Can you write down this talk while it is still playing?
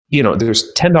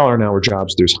there's $10 an hour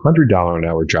jobs, there's $100 an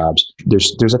hour jobs,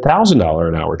 there's $1,000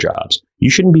 an hour jobs. You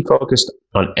shouldn't be focused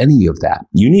on any of that.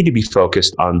 You need to be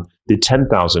focused on the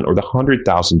 $10,000 or the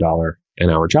 $100,000 an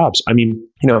hour jobs. I mean,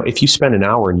 if you spend an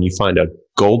hour and you find a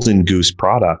golden goose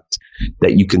product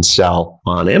that you can sell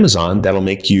on Amazon, that'll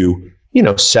make you,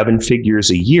 7 figures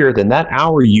a year, then that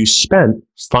hour you spent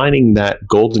finding that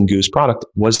golden goose product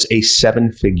was a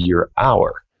 7-figure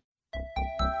hour.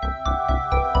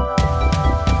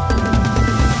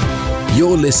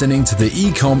 You're listening to the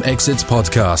Ecom Exits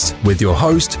podcast with your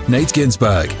host, Nate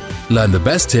Ginsberg. Learn the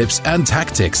best tips and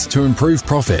tactics to improve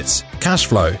profits, cash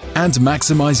flow, and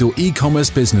maximize your e-commerce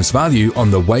business value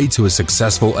on the way to a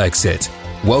successful exit.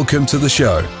 Welcome to the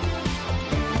show.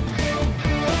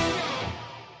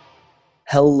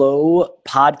 Hello,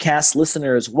 podcast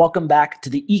listeners. Welcome back to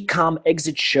the Ecom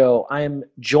Exit Show. I am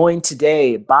joined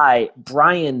today by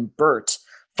Burt,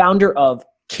 founder of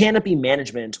Canopy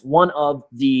Management, one of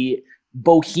the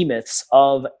behemoths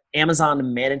of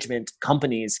Amazon management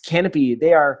companies. Canopy,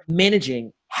 they are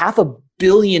managing $500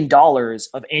 million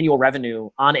of annual revenue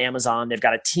on Amazon. They've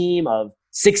got a team of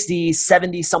 60,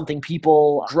 70 something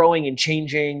people, growing and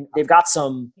changing. They've got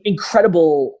some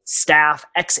incredible staff,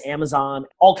 ex-Amazon,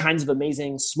 all kinds of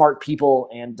amazing, smart people.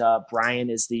 And Brian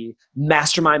is the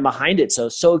mastermind behind it.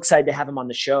 So excited to have him on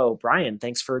the show. Brian,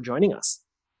 thanks for joining us.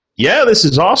 Yeah, this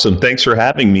is awesome. Thanks for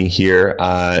having me here.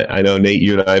 I know, Nate,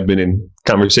 you and I have been in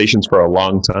conversations for a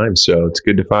long time, so it's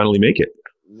good to finally make it.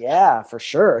 Yeah, for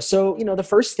sure. So, the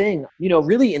first thing,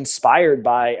 really inspired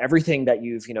by everything that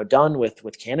you've, done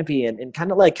with Canopy and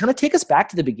kind of take us back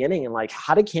to the beginning and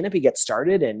how did Canopy get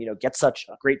started and, get such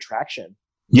great traction?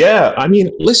 Yeah, I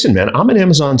mean, listen, man, I'm an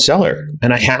Amazon seller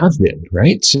and I have been,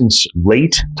 right, since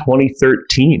late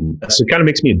 2013. So it kind of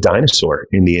makes me a dinosaur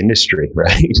in the industry,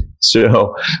 right?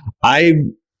 So I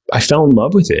fell in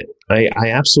love with it. I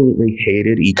absolutely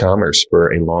hated e-commerce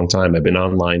for a long time. I've been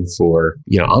online for,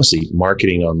 honestly,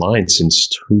 marketing online since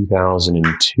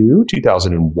 2002,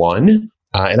 2001.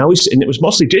 And it was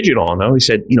mostly digital. And I always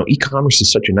said, e-commerce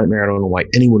is such a nightmare. I don't know why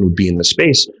anyone would be in the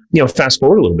space. Fast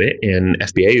forward a little bit and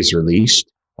FBA is released.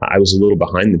 I was a little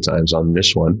behind the times on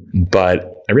this one,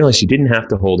 but I realized you didn't have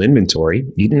to hold inventory.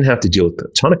 You didn't have to deal with a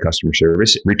ton of customer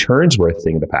service. Returns were a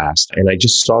thing of the past. And I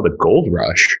just saw the gold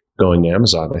rush going to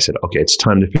Amazon. I said, okay, it's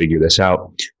time to figure this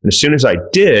out. And as soon as I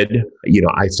did,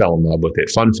 I fell in love with it.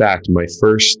 Fun fact, my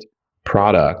first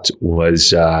product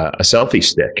was a selfie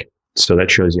stick. So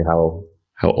that shows you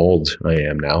how old I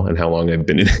am now and how long I've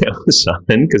been in Amazon,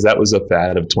 because that was a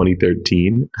fad of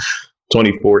 2013,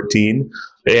 2014.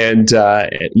 And, I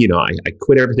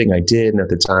quit everything I did. And at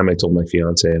the time I told my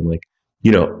fiance, I'm like,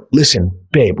 listen,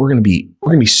 babe, we're going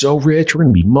to be so rich. We're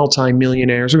going to be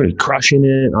multi-millionaires. We're going to be crushing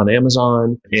it on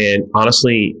Amazon. And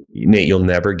honestly, Nate, you'll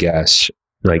never guess,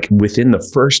 within the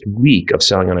first week of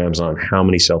selling on Amazon, how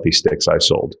many selfie sticks I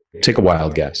sold. Take a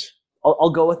wild guess.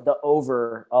 I'll go with the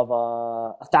over of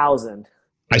 1,000.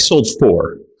 I sold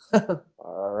 4.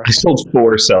 All right. I sold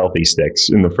 4 selfie sticks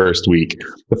in the first week.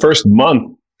 The first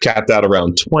month capped out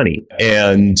around 20.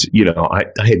 And,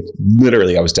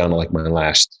 I was down to my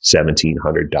last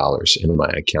 $1,700 in my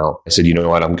account. I said, you know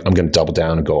what, I'm going to double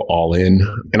down and go all in.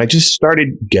 And I just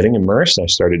started getting immersed. I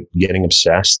started getting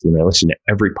obsessed and I listened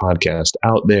to every podcast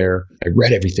out there. I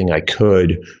read everything I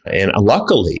could. And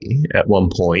luckily at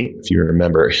one point, if you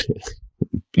remember,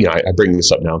 I bring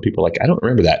this up now and people are like, I don't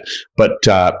remember that. But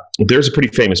there's a pretty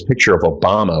famous picture of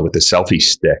Obama with a selfie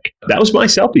stick. That was my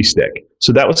selfie stick.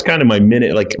 So that was kind of my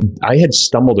minute. I had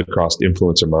stumbled across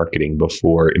influencer marketing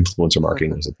before influencer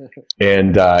marketing was a thing.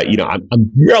 And,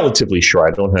 I'm relatively sure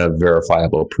I don't have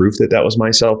verifiable proof that was my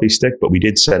selfie stick, but we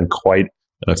did send quite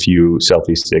a few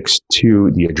selfie sticks to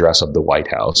the address of the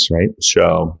White House, right?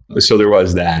 So there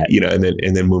was that,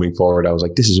 and then moving forward, I was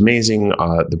like, this is amazing.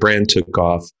 The brand took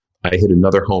off. I hit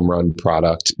another home run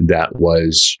product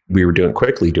we were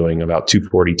doing about $240,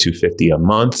 $250 a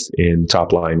month in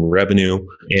top line revenue.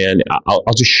 And I'll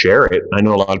just share it. I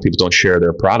know a lot of people don't share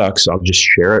their products. I'll just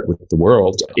share it with the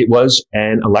world. It was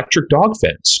an electric dog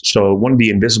fence. So one of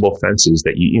the invisible fences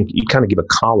that you kind of give a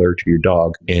collar to your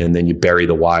dog and then you bury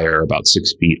the wire about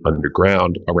 6 feet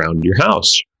underground around your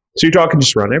house. So your dog can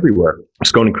just run everywhere.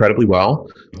 It's going incredibly well.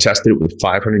 Tested it with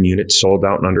 500 units, sold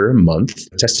out in under a month.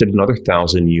 Tested another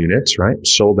 1,000 units, right?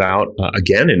 Sold out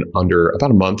again in under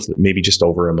about a month, maybe just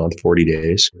over a month, 40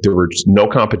 days. There was no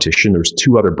competition. There was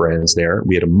 2 other brands there.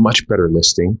 We had a much better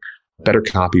listing, better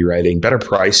copywriting, better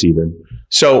price even.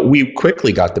 So we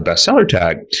quickly got the bestseller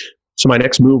tag. So my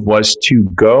next move was to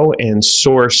go and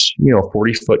source, a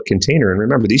 40-foot container. And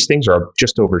remember, these things are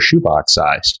just over shoebox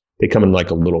size. They come in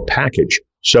like a little package.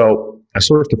 So I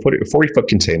sourced a 40-foot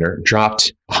container,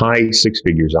 dropped high six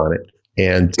figures on it,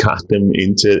 and got them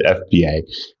into FBA.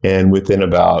 And within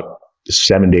about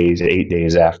 7 days, 8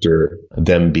 days after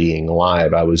them being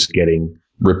live, I was getting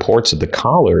reports of the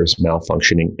collars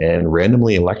malfunctioning and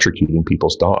randomly electrocuting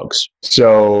people's dogs.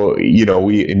 So,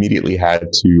 we immediately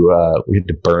had to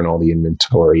burn all the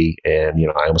inventory, and,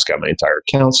 I almost got my entire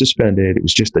account suspended. It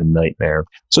was just a nightmare.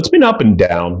 So it's been up and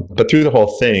down, but through the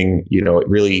whole thing,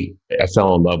 I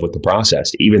fell in love with the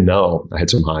process. Even though I had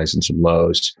some highs and some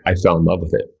lows, I fell in love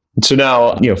with it. And so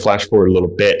now, flash forward a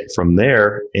little bit from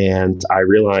there, and I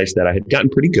realized that I had gotten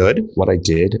pretty good at what I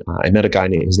did. I met a guy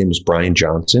his name was Brian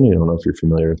Johnson. I don't know if you're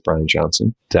familiar with Brian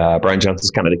Johnson. Brian Johnson's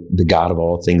kind of the god of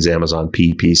all things Amazon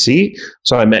PPC.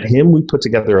 So I met him. We put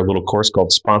together a little course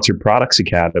called Sponsored Products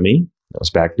Academy. That was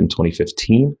back in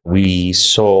 2015. We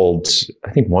sold,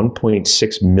 I think,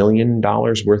 $1.6 million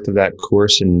worth of that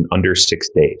course in under 6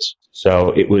 days.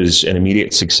 So it was an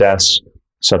immediate success.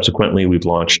 Subsequently, we've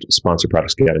launched Sponsored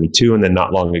Products Academy 2, and then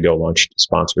not long ago launched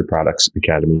Sponsored Products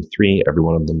Academy 3. Every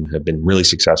one of them have been really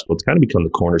successful. It's kind of become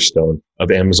the cornerstone of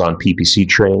Amazon PPC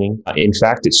training. In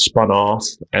fact, it spun off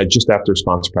just after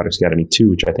Sponsored Products Academy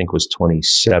 2, which I think was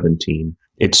 2017.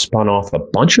 It spun off a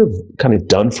bunch of kind of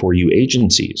done-for-you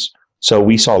agencies. So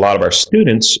we saw a lot of our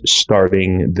students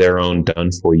starting their own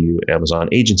done-for-you Amazon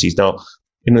agencies. Now,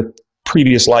 in the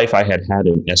previous life, I had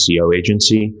an SEO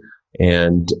agency.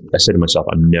 And I said to myself,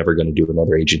 I'm never going to do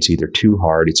another agency. They're too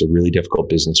hard. It's a really difficult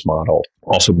business model.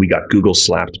 Also, we got Google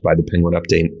slapped by the Penguin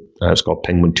update. It's called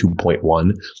Penguin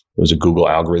 2.1. It was a Google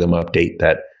algorithm update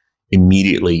that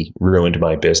immediately ruined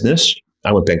my business.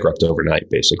 I went bankrupt overnight,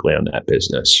 basically, on that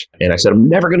business. And I said, I'm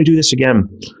never going to do this again.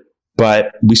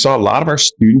 But we saw a lot of our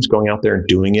students going out there and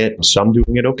doing it, some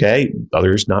doing it okay,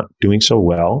 others not doing so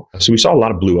well. So we saw a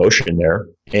lot of blue ocean there.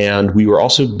 And we were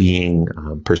also being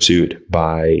pursued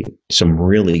by some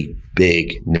really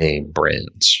big name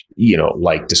brands,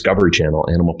 like Discovery Channel,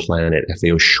 Animal Planet,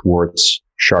 FAO Schwartz,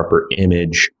 Sharper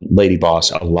Image, Lady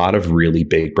Boss, a lot of really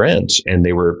big brands. And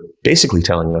they were basically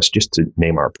telling us just to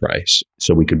name our price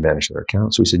so we could manage their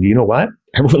accounts. So we said, you know what?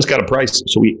 Everyone's got a price.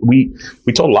 So we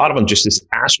told a lot of them just this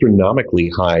astronomically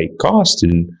high cost.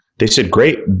 And they said,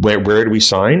 great, where do we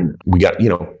sign? We got,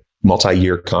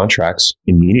 multi-year contracts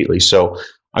immediately. So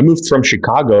I moved from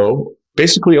Chicago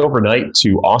basically overnight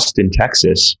to Austin,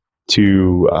 Texas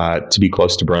to be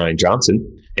close to Brian Johnson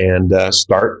and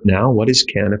start now what is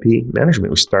Canopy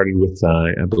Management. We started with,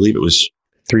 I believe it was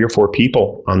 3 or 4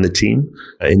 people on the team.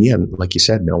 And yeah, like you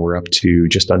said, now we're up to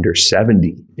just under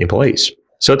 70 employees.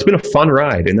 So it's been a fun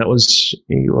ride. And that was,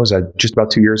 just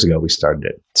about 2 years ago we started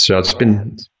it. So it's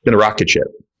been a rocket ship.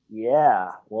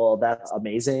 Yeah, well, that's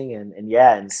amazing and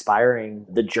inspiring,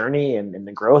 the journey and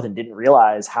the growth, and didn't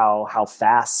realize how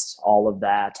fast all of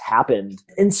that happened.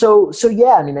 And so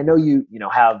yeah, I mean, I know you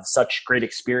have such great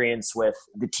experience with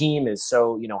the team is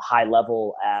so, high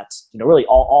level at, really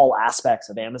all aspects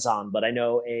of Amazon. But I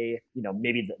know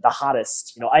maybe the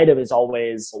hottest, item is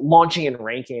always launching and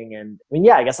ranking. And I mean,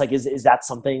 yeah, I guess is that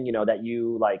something, that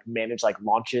you manage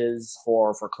launches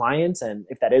for clients? And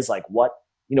if that is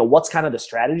what's kind of the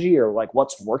strategy or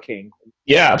what's working?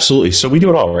 Yeah, absolutely. So we do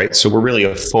it all, right? So we're really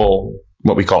a full,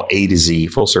 what we call A to Z,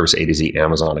 full service A to Z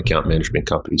Amazon account management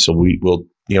company. So we will,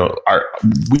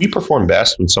 we perform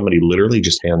best when somebody literally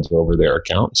just hands over their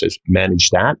account and says, manage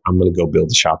that. I'm going to go build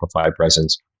a Shopify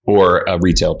presence or a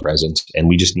retail presence, and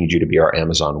we just need you to be our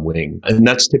Amazon wing. And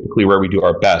that's typically where we do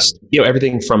our best.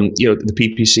 Everything from, the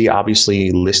PPC, obviously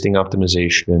listing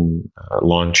optimization,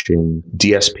 launching.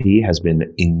 DSP has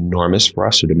been enormous for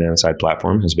us. So demand side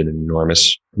platform has been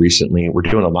enormous recently. We're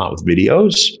doing a lot with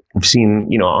videos. We've seen,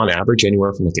 on average,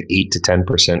 anywhere from an 8 to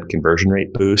 10% conversion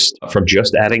rate boost from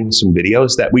just adding some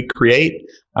videos that we create.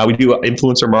 We do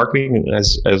influencer marketing.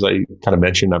 As I kind of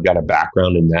mentioned, I've got a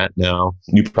background in that now.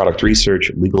 New product research,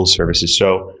 legal services.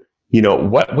 So,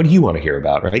 what do you want to hear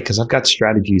about, right? Because I've got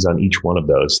strategies on each one of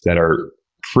those that are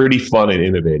pretty fun and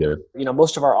innovative.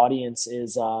 Most of our audience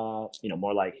is,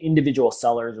 more like individual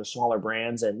sellers or smaller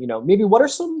brands. And, maybe what are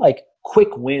some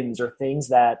quick wins or things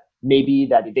that maybe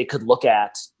that they could look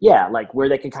at, where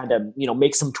they can kind of,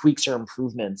 make some tweaks or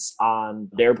improvements on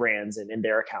their brands and in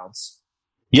their accounts?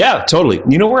 Yeah, totally.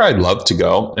 You know where I'd love to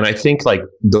go? And I think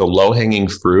the low-hanging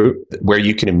fruit where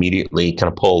you can immediately kind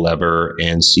of pull a lever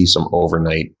and see some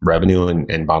overnight revenue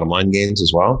and bottom line gains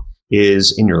as well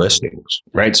is in your listings,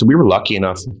 right? So we were lucky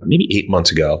enough, maybe 8 or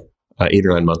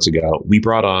 9 months ago, we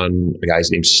brought on a guy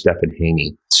named Stephen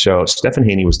Haney. So Stephen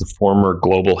Haney was the former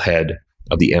global head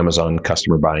of the Amazon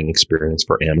customer buying experience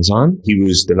for Amazon. He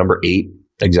was the number 8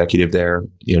 executive there.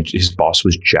 His boss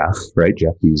was Jeff, right?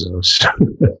 Jeff Bezos.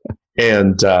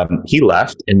 And he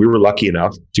left, and we were lucky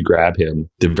enough to grab him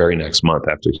the very next month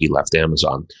after he left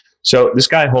Amazon. So this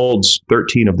guy holds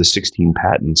 13 of the 16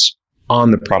 patents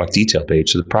on the product detail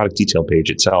page. So the product detail page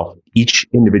itself, each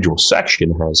individual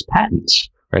section has patents,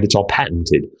 right? It's all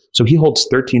patented. So he holds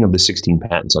 13 of the 16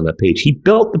 patents on that page. He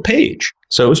built the page.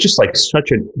 So it was just like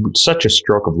such a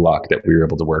stroke of luck that we were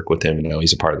able to work with him. And now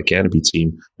he's a part of the Canopy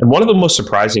team. And one of the most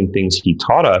surprising things he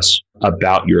taught us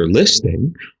about your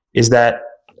listing is that,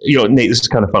 Nate, this is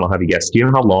kind of fun. I'll have you guess. Do you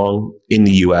know how long in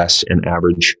the US an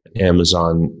average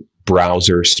Amazon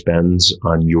browser spends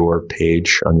on your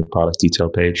page, on your product detail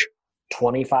page?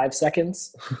 25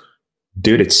 seconds?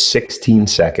 Dude, it's 16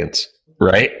 seconds,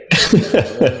 right?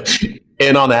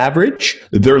 And on average,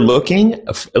 they're looking,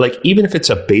 like, even if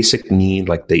it's a basic need,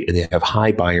 like they have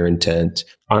high buyer intent,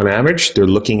 on average, they're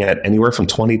looking at anywhere from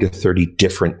 20 to 30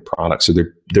 different products. So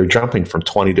they're jumping from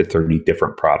 20 to 30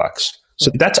 different products. So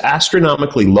that's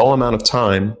astronomically low amount of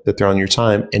time that they're on your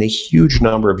time and a huge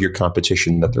number of your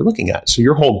competition that they're looking at. So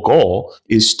your whole goal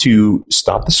is to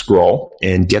stop the scroll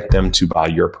and get them to buy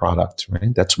your product,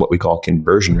 right? That's what we call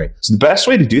conversion rate. So the best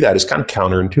way to do that is kind of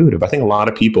counterintuitive. I think a lot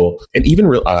of people, and even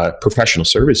professional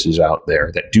services out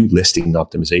there that do listing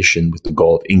optimization with the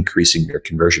goal of increasing their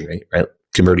conversion rate, right?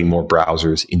 Converting more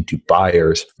browsers into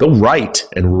buyers. They'll write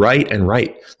and write and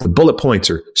write. The bullet points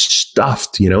are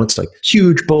stuffed, it's like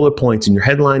huge bullet points and your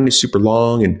headline is super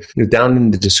long and down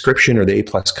in the description or the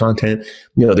A+ content,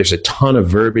 there's a ton of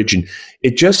verbiage and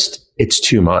it's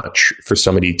too much for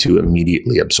somebody to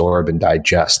immediately absorb and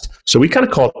digest. So we kind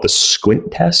of call it the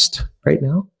squint test right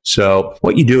now. So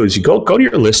what you do is you go to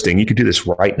your listing. You could do this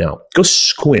right now. Go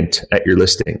squint at your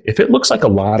listing. If it looks like a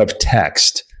lot of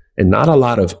text and not a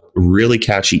lot of really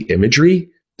catchy imagery,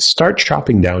 start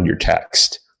chopping down your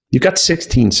text. You've got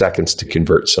 16 seconds to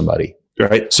convert somebody,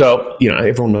 right? So,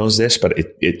 everyone knows this, but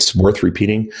it's worth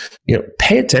repeating.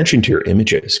 Pay attention to your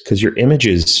images because your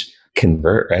images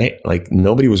convert, right? Like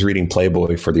nobody was reading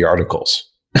Playboy for the articles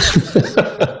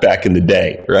back in the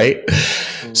day, right?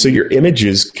 So your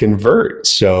images convert.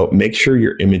 So make sure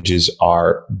your images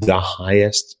are the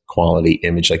highest quality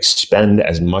image, like spend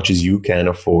as much as you can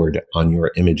afford on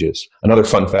your images. Another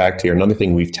fun fact here, another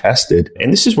thing we've tested,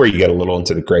 and this is where you get a little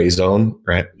into the gray zone,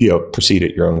 right? Proceed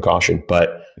at your own caution,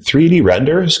 but 3D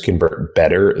renders convert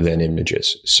better than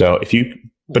images.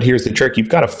 But here's the trick. You've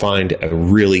got to find a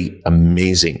really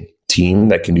amazing team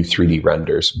that can do 3D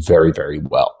renders very, very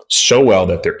well. So well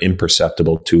that they're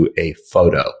imperceptible to a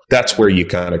photo. That's where you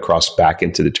kind of cross back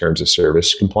into the terms of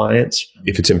service compliance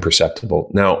if it's imperceptible.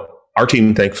 Now, our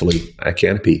team, thankfully, at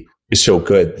Canopy is so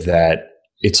good that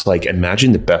it's like,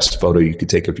 imagine the best photo you could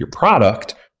take of your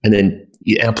product and then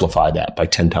you amplify that by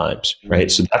 10 times, right?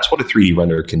 So that's what a 3D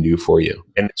render can do for you.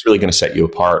 And it's really going to set you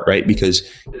apart, right? Because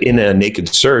in a naked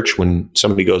search, when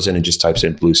somebody goes in and just types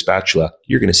in blue spatula,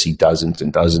 you're going to see dozens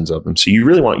and dozens of them. So you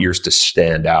really want yours to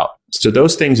stand out. So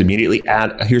those things immediately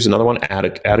here's another one, add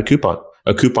a coupon.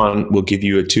 A coupon will give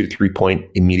you a 2 to 3 point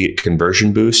immediate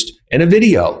conversion boost and a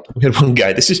video. We had one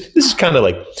guy, this is kind of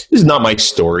like, this is not my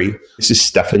story. This is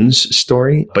Stefan's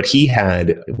story, but he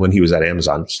had, when he was at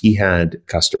Amazon, he had a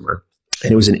customer.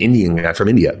 And it was an Indian guy from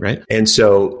India, right? And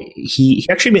so he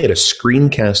actually made a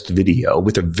screencast video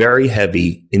with a very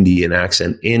heavy Indian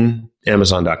accent in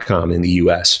Amazon.com in the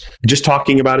US, just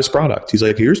talking about his product. He's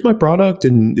like, here's my product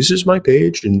and this is my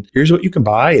page and here's what you can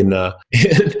buy. And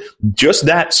just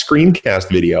that screencast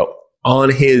video on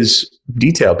his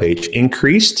detail page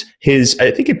increased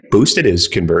I think it boosted his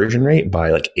conversion rate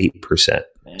by like 8%.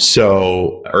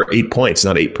 So, or 8 points,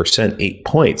 not 8%, 8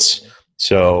 points.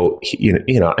 So,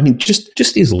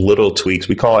 just these little tweaks.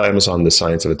 We call Amazon the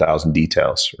science of 1,000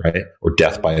 details, right? Or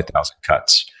death by 1,000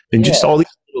 cuts. And just all these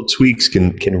little tweaks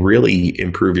can really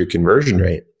improve your conversion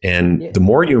rate. And the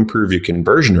more you improve your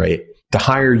conversion rate, the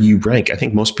higher you rank. I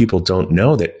think most people don't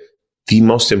know that the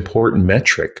most important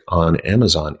metric on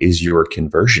Amazon is your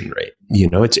conversion rate.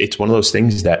 It's one of those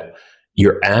things that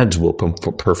your ads will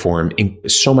perform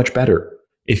so much better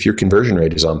if your conversion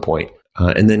rate is on point.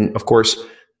 And then, of course,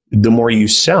 the more you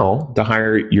sell, the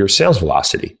higher your sales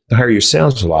velocity. The higher your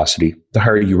sales velocity, the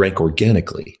higher you rank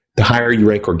organically. The higher you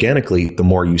rank organically, the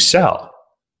more you sell.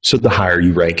 So the higher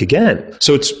you rank again.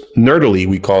 So it's nerdily,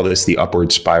 we call this the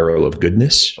upward spiral of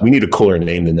goodness. We need a cooler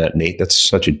name than that, Nate. That's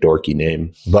such a dorky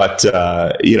name. But,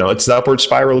 it's the upward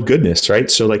spiral of goodness,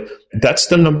 right? So that's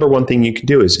the number one thing you can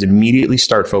do is immediately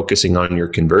start focusing on your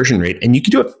conversion rate. And you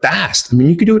can do it fast.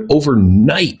 You can do it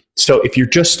overnight. So if you're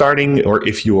just starting or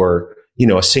if you're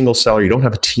a single seller, you don't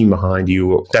have a team behind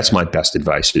you, that's my best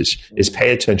advice is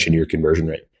pay attention to your conversion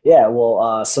rate. Yeah,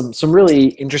 well, some really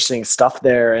interesting stuff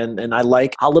there, and I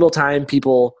like how little time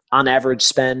people on average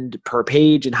spend per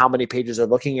page and how many pages they're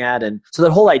looking at, and so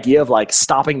that whole idea of like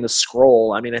stopping the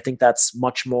scroll. I mean, I think that's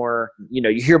much more.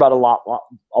 You hear about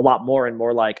a lot more and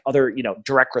more like other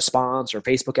direct response or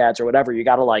Facebook ads or whatever. You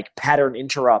got to like pattern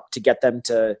interrupt to get them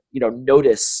to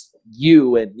notice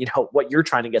you and what you're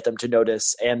trying to get them to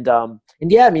notice, and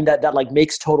yeah, I mean that like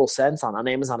makes total sense on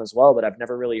Amazon as well, but I've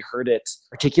never really heard it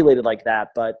articulated like that.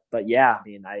 But yeah, I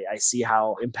mean I see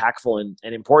how impactful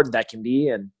and important that can be,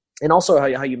 and also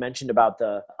how you mentioned about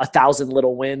the 1,000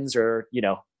 little wins, or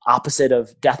opposite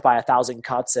of death by 1,000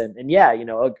 cuts, and yeah,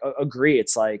 agree.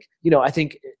 It's like I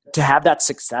think to have that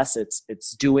success,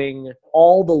 it's doing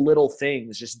all the little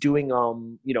things, just doing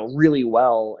really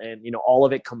well, and all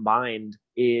of it combined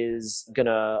is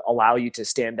gonna allow you to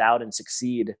stand out and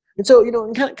succeed. And so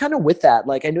and kind of with that,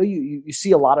 like I know you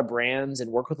see a lot of brands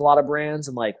and work with a lot of brands,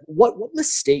 and like what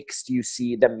mistakes do you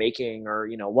see them making, or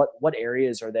what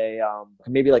areas are they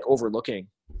maybe like overlooking?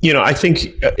 I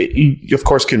think, of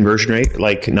course, conversion rate,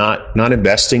 like not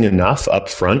investing enough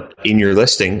upfront in your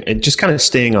listing, and just kind of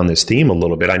staying on this theme a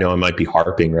little bit. I know I might be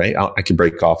harping, right? I can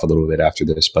break off a little bit after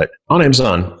this, but on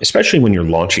Amazon, especially when you're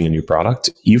launching a new product,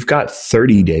 you've got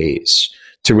 30 days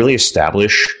to really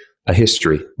establish a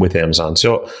history with Amazon.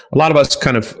 So a lot of us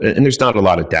and there's not a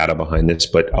lot of data behind this,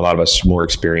 but a lot of us more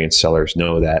experienced sellers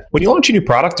know that when you launch a new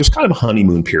product, there's kind of a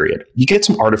honeymoon period. You get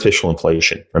some artificial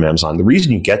inflation from Amazon. The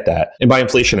reason you get that, and by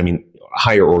inflation, I mean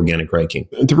higher organic ranking.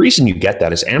 The reason you get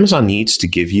that is Amazon needs to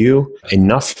give you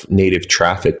enough native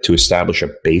traffic to establish a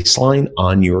baseline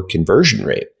on your conversion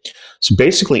rate. So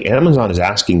basically, Amazon is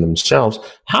asking themselves,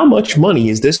 how much money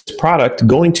is this product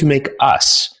going to make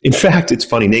us? In fact, it's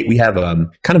funny, Nate, we have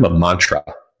kind of a mantra,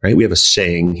 right? We have a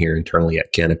saying here internally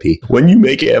at Canopy. When you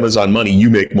make Amazon money,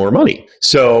 you make more money.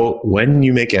 So when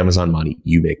you make Amazon money,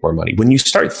 you make more money. When you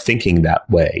start thinking that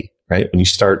way, right? When you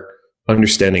start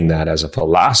understanding that as a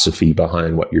philosophy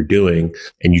behind what you're doing,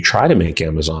 and you try to make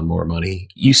Amazon more money,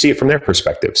 you see it from their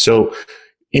perspective. So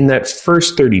in that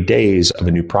first 30 days of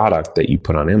a new product that you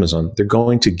put on Amazon, they're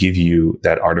going to give you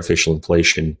that artificial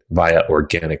inflation via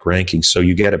organic ranking. So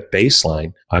you get a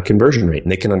baseline conversion rate,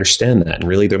 and they can understand that. And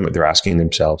really, they're asking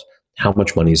themselves, how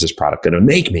much money is this product going to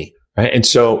make me? Right? And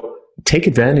so take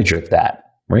advantage of that.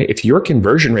 Right? If your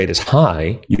conversion rate is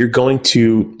high, you're going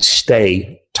to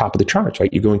stay top of the charts,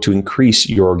 right? You're going to increase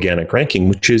your organic ranking,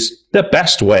 which is the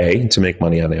best way to make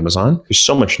money on Amazon. There's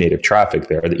so much native traffic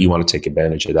there that you want to take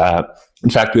advantage of that. In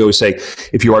fact, we always say,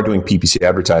 if you are doing PPC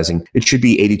advertising, it should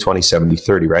be 80, 20, 70,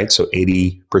 30, right? So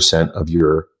 80% of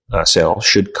your sales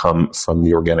should come from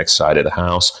the organic side of the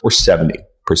house, or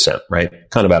 70%, right?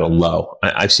 Kind of at a low.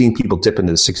 I've seen people dip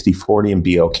into the 60, 40 and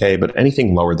be okay, but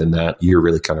anything lower than that, you're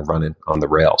really kind of running on the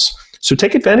rails. So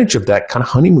take advantage of that kind of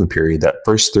honeymoon period, that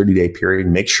first 30-day period.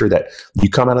 Make sure that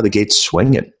you come out of the gate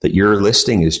swinging, that your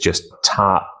listing is just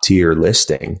top tier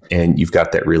listing, and you've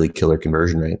got that really killer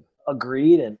conversion rate.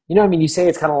 Agreed. And, I mean, you say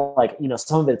it's kind of like,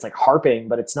 some of it's like harping,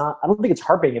 but it's not, I don't think it's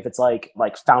harping if it's like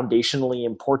foundationally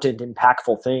important,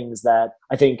 impactful things that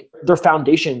I think they're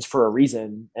foundations for a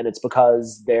reason. And it's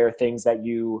because they're things that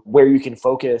where you can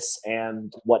focus,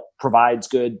 and what provides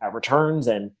good returns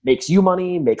and makes you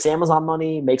money, makes Amazon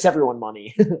money, makes everyone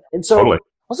money. And so Totally.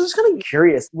 I was just kind of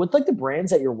curious with like the brands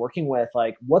that you're working with,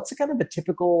 like what's kind of a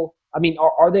typical, I mean,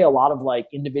 are they a lot of like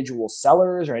individual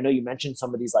sellers, or I know you mentioned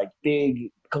some of these like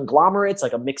big conglomerates,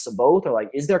 like a mix of both, or like,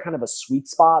 is there kind of a sweet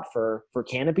spot for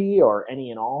Canopy, or any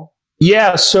and all?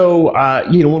 Yeah. So,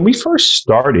 when we first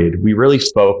started, we really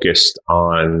focused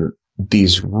on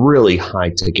these really high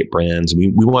ticket brands.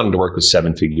 We wanted to work with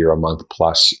 7-figure a month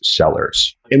plus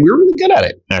sellers. And we were really good at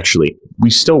it, actually. We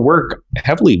still work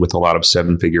heavily with a lot of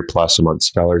 7-figure plus a month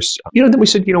sellers. Then we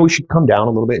said, we should come down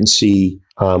a little bit and see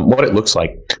what it looks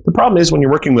like. The problem is when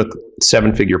you're working with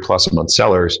 7-figure plus a month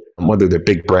sellers, whether they're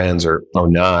big brands or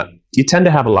not, you tend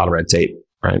to have a lot of red tape,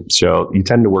 right? So you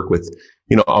tend to work with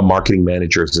a marketing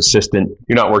manager's assistant.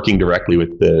 You're not working directly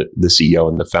with the CEO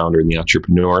and the founder and the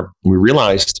entrepreneur. And we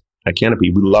realized at Canopy,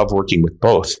 we love working with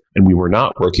both, and we were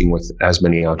not working with as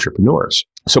many entrepreneurs.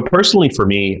 So personally for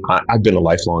me, I've been a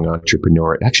lifelong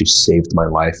entrepreneur. It actually saved my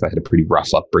life. I had a pretty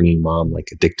rough upbringing. Mom,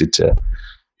 addicted to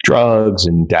drugs,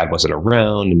 and dad wasn't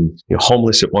around, and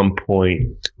homeless at one point,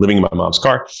 living in my mom's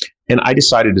car. And I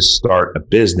decided to start a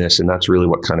business, and that's really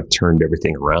what kind of turned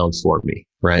everything around for me,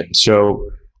 right? So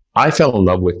I fell in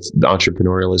love with the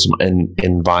entrepreneurialism,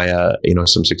 and via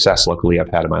some success luckily I've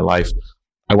had in my life,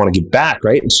 I want to give back,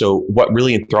 right? And so what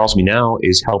really enthralls me now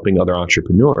is helping other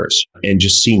entrepreneurs and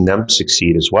just seeing them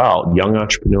succeed as well. Young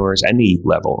entrepreneurs, any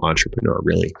level entrepreneur,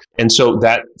 really. And so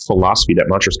that philosophy, that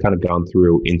mantra has kind of gone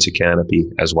through into Canopy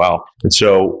as well. And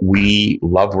so we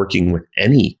love working with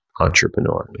any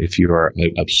entrepreneur. If you are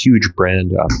a huge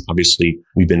brand, obviously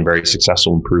we've been very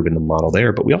successful in proving the model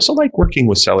there, but we also like working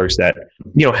with sellers that,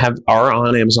 are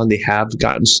on Amazon. They have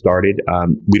gotten started.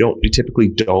 We typically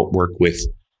don't work with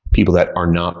people that are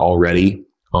not already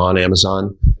on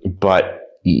Amazon, but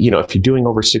if you're doing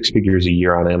over 6 figures a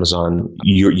year on Amazon,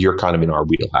 you're kind of in our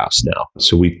wheelhouse now.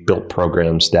 So we've built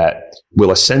programs that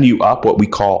will ascend you up what we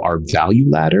call our value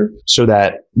ladder, so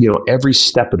that, every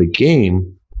step of the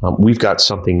game, we've got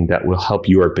something that will help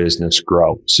your business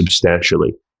grow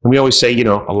substantially. And we always say, a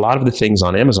lot of the things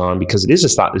on Amazon, because it's a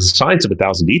science of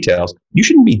 1,000 details, you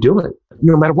shouldn't be doing,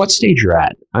 no matter what stage you're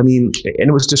at. I mean, and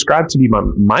it was described to me by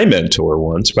my mentor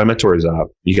once. My mentor is,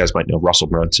 you guys might know Russell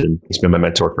Brunson. He's been my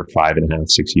mentor for 5.5,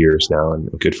 6 years now, and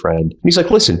a good friend. And he's like,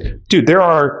 listen, dude,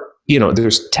 there's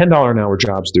 $10 an hour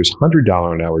jobs, there's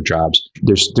 $100 an hour jobs,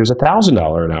 there's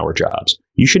 $1,000 an hour jobs.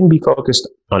 You shouldn't be focused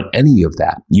on any of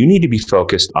that. You need to be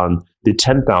focused on the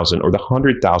 $10,000 or the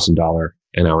 $100,000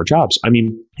 an hour jobs. I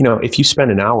mean, if you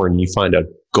spend an hour and you find a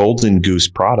golden goose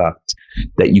product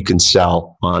that you can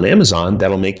sell on Amazon,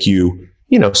 that'll make you,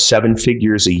 7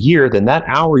 figures a year, then that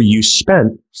hour you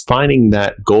spent finding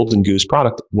that golden goose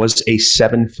product was a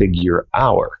 7-figure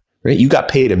hour. Right? You got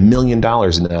paid $1 million in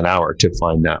that hour to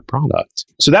find that product.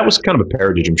 So that was kind of a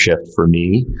paradigm shift for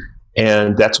me.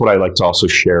 And that's what I like to also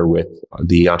share with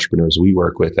the entrepreneurs we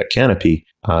work with at Canopy,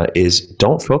 is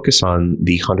don't focus on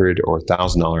the $100 or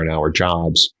 $1,000 an hour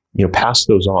jobs. Pass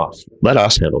those off. Let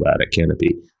us handle that at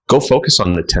Canopy. Go focus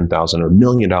on the $10,000 or $1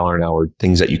 million an hour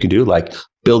things that you can do, like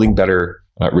building better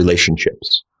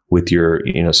relationships with your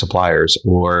suppliers,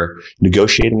 or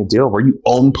negotiating a deal where you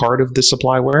own part of the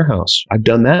supply warehouse. I've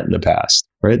done that in the past,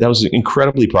 right? That was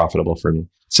incredibly profitable for me.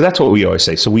 So that's what we always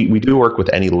say. So we do work with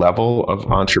any level of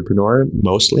entrepreneur,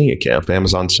 mostly an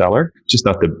Amazon seller, just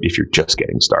not if you're just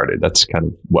getting started. That's kind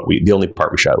of the only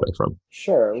part we shy away from.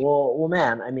 Sure. Well,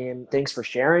 man, I mean, thanks for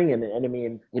sharing. And I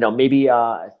mean, maybe,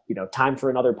 time for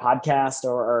another podcast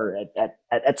or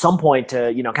at some point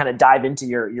to, kind of dive into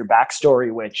your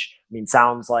backstory, which, I mean,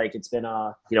 sounds like it's been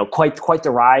quite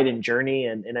the ride and journey.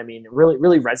 And I mean, it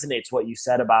really resonates what you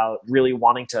said about really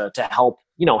wanting to help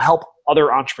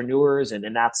other entrepreneurs.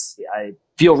 And that's, I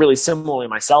feel really similarly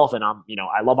myself. And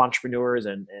I love entrepreneurs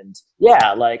and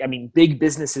yeah, like, I mean, big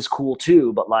business is cool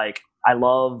too, but like, I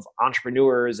love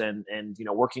entrepreneurs and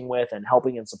working with and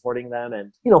helping and supporting them,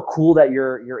 and cool that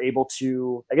you're able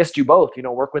to, I guess, do both,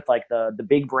 work with like the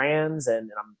big brands, and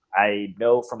I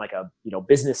know from like a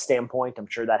business standpoint, I'm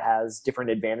sure that has different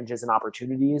advantages and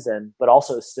opportunities, but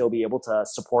also still be able to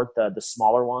support the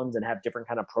smaller ones and have different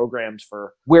kind of programs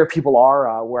for where people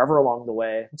are wherever along the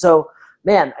way. So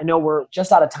man, I know we're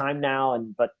just out of time now,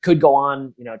 but could go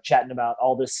on, chatting about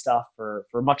all this stuff for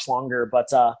much longer. But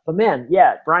man,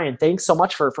 yeah, Brian, thanks so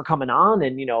much for coming on.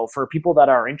 And, for people that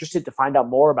are interested to find out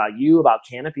more about you, about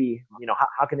Canopy,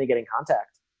 how can they get in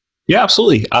contact? Yeah,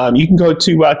 absolutely. You can go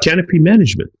to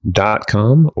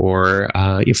canopymanagement.com, or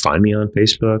you find me on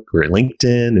Facebook or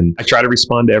LinkedIn. And I try to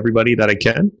respond to everybody that I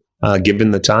can, given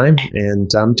the time, and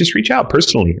just reach out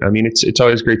personally. I mean, it's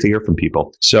always great to hear from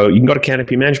people. So you can go to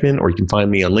Canopy Management, or you can find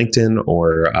me on LinkedIn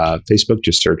or Facebook.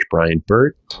 Just search Brian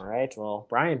Burt. All right. Well,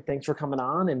 Brian, thanks for coming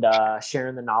on and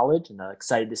sharing the knowledge, and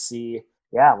excited to see,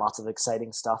 lots of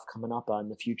exciting stuff coming up in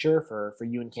the future for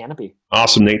you and Canopy.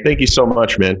 Awesome, Nate. Thank you so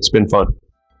much, man. It's been fun.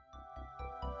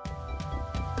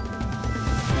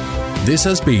 This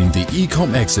has been the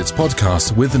Ecom Exits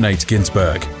podcast with Nate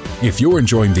Ginsberg. If you're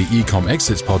enjoying the Ecom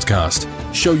Exits podcast,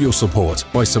 show your support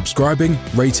by subscribing,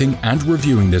 rating, and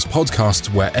reviewing this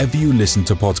podcast wherever you listen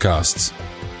to podcasts.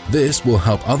 This will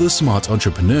help other smart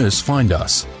entrepreneurs find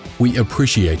us. We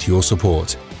appreciate your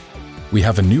support. We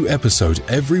have a new episode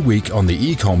every week on the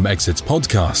Ecom Exits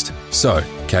podcast, so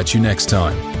catch you next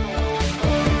time.